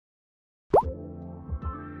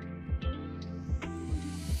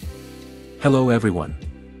Hello everyone.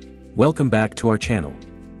 Welcome back to our channel.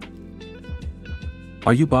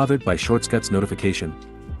 Are you bothered by Shortcuts notification?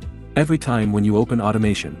 Every time when you open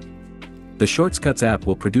automation, the Shortcuts app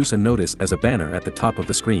will produce a notice as a banner at the top of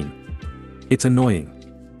the screen. It's annoying.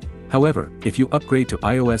 However, if you upgrade to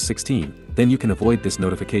iOS 16, then you can avoid this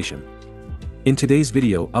notification. In today's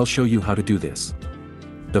video I'll show you how to do this.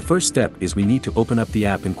 The first step is we need to open up the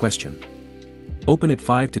app in question. Open it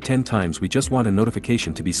 5 to 10 times. We just want a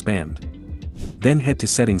notification to be spammed. Then head to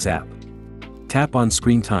Settings app. Tap on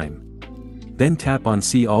Screen Time. Then tap on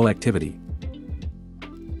See All Activity.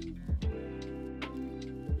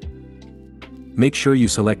 Make sure you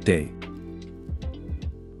select Day.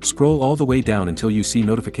 Scroll all the way down until you see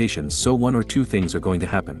notifications, so one or two things are going to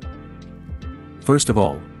happen. First of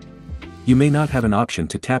all, you may not have an option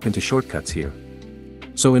to tap into shortcuts here.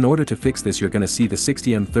 So in order to fix this, you're gonna see the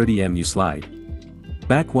 60M 30M, you slide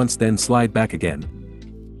back once, then slide back again.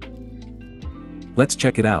 Let's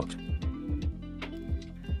check it out.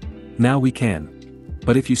 Now we can.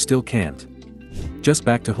 But if you still can't, just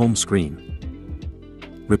back to home screen.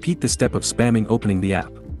 Repeat the step of spamming opening the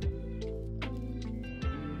app.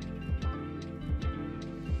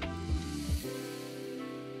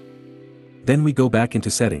 Then we go back into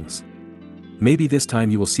settings. Maybe this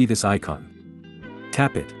time you will see this icon.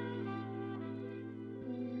 Tap it.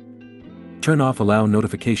 Turn off allow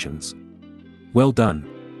notifications. Well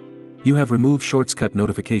done. You have removed shortcut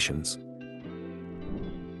notifications.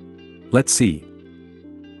 Let's see.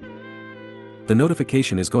 The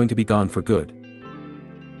notification is going to be gone for good.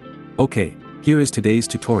 Okay, here is today's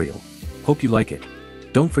tutorial. Hope you like it.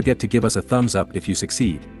 Don't forget to give us a thumbs up if you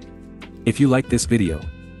succeed. If you like this video,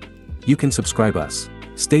 you can subscribe us.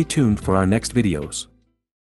 Stay tuned for our next videos.